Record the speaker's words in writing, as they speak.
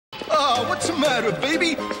Oh, what's the matter,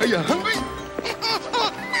 baby? Are you hungry?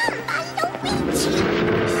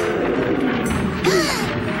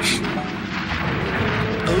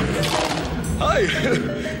 Hi.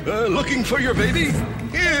 Looking for your baby?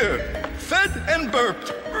 Here, fed and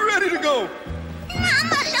burped, ready to go.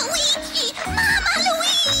 Mama Luigi! Mama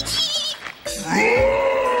Luigi!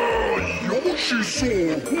 Ah,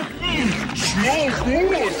 Yoshi-san! Smells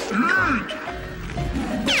good! Eat!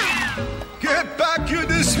 Get back, you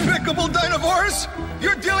despicable dinosaurs!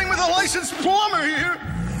 You're dealing with a licensed plumber here!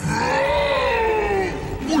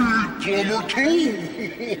 We eat plumber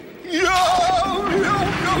too! No!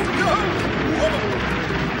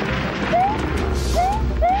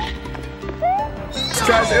 This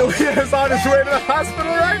guy's Ilya is on his way to the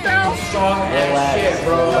hospital right now. Relax,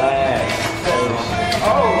 bro. Relax.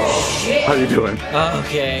 Oh, shit. How you doing?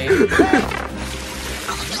 Okay.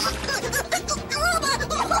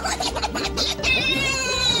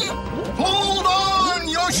 Hold on,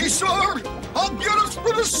 Yoshi-san! I'll get us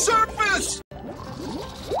to the surface!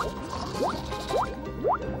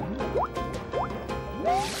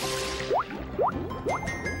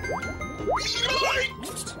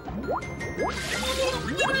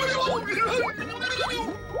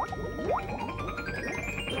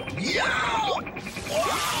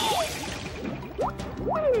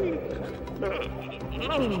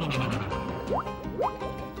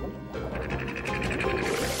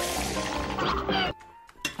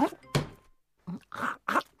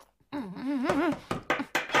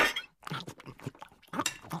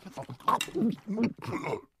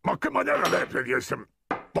 Ma che maniera lepiej jestem?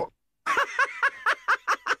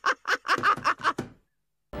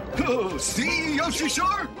 Oh, see,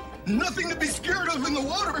 Yoshi-san? Nothing to be scared of in the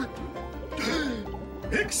water.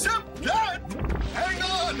 Except that! Hang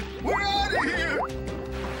on! We're out of here!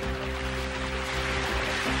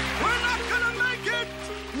 We're not gonna make it!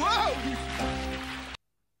 Wow!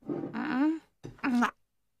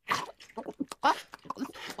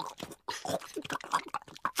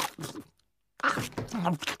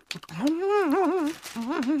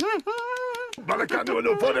 Maar dat kan we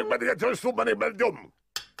nu voor ik ben hier te stoppen en ik ben dom.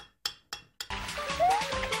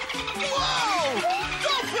 Wow!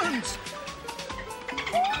 Dolphins!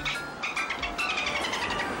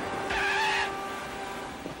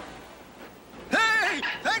 Hey!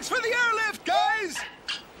 Thanks for the airlift, guys!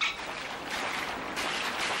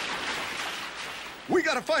 We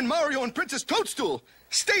gotta find Mario and Princess Toadstool.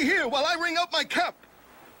 Stay here while I ring out my cap.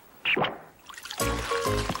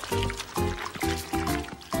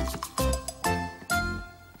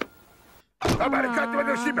 Maar ik kan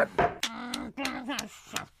het niet meer.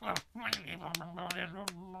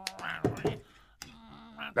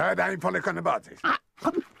 Daar een van de kandidaten.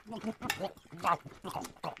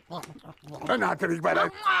 En had er niet bij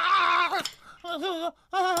dat.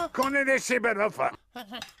 Kon je niet zien of wat?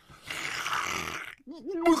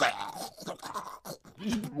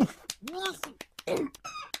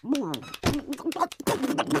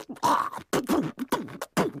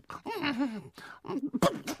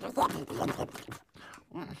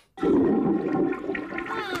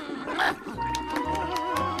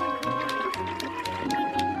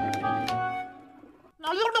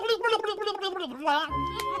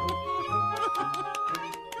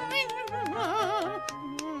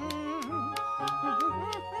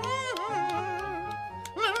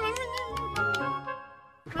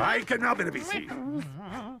 I cannot be busy.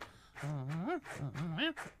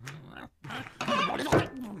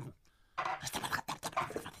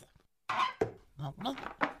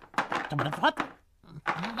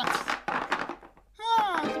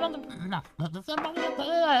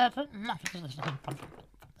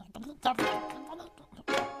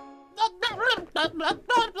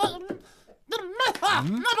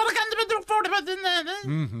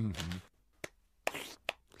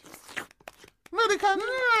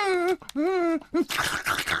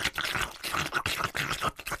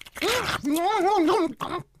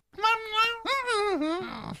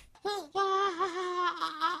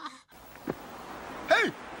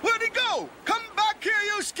 Hey, where'd he go? Come back here,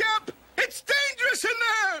 you scamp! It's dangerous in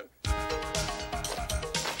there!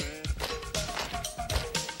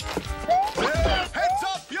 Heads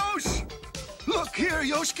up, Yosh! Look here,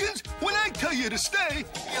 Yoshkins, when I tell you to stay,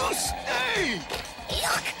 you stay!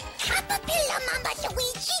 Look, caterpillar, Mama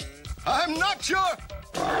Luigi! I'm not sure.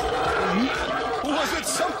 Was it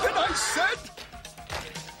something I said?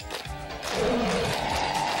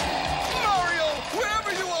 Mario,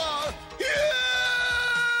 wherever you are,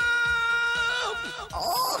 help!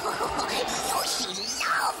 Oh, Yoshi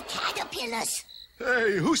love caterpillars.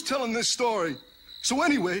 Hey, who's telling this story? So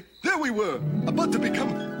anyway, there we were, about to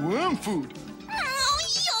become worm food. Oh,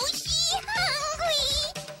 Yoshi!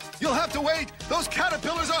 You'll have to wait. Those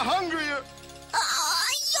caterpillars are hungrier.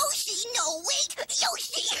 Yoshi, no, wait.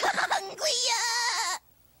 Yoshi, hungrier.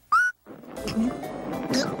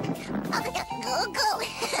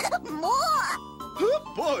 More.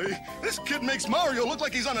 Oh, boy, this kid makes Mario look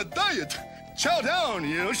like he's on a diet. Chow down,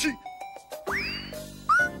 Yoshi.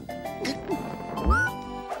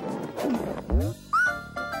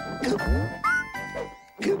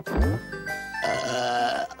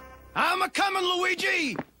 I'm a-comin',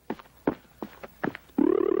 Luigi!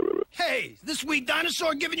 Hey, is this sweet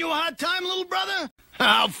dinosaur giving you a hard time, little brother?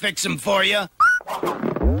 I'll fix him for you.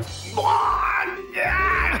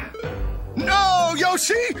 No,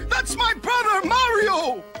 Yoshi! That's my brother,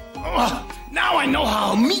 Mario! Now I know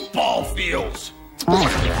how a meatball feels.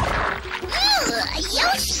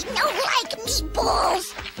 Yoshi don't like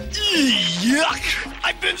meatballs. Yuck!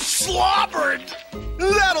 I've been slobbered!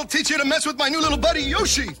 That'll teach you to mess with my new little buddy,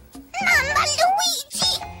 Yoshi. Mama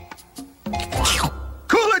Luigi.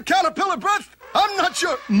 Cool it, caterpillar breath. I'm not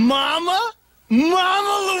sure. Mama?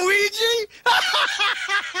 Mama Luigi?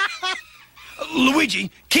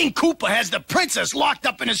 Luigi, King Koopa has the princess locked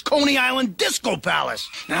up in his Coney Island disco palace.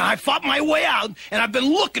 Now, I fought my way out, and I've been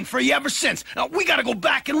looking for you ever since. Now, we gotta go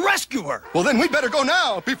back and rescue her. Well, then we better go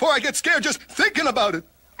now before I get scared just thinking about it.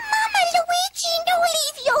 Mama Luigi, don't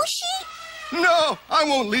leave Yoshi. No, I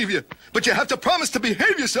won't leave you. But you have to promise to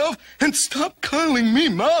behave yourself and stop calling me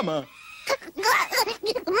Mama.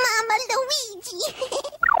 Mama Luigi.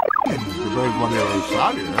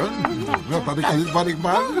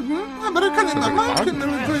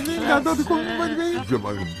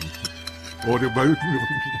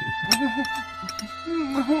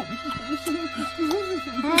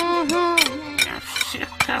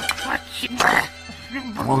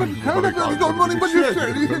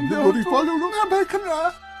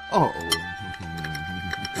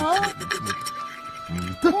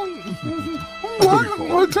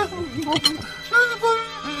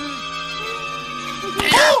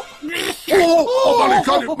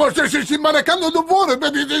 Ma stai manejando d'un volo,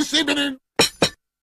 vedi,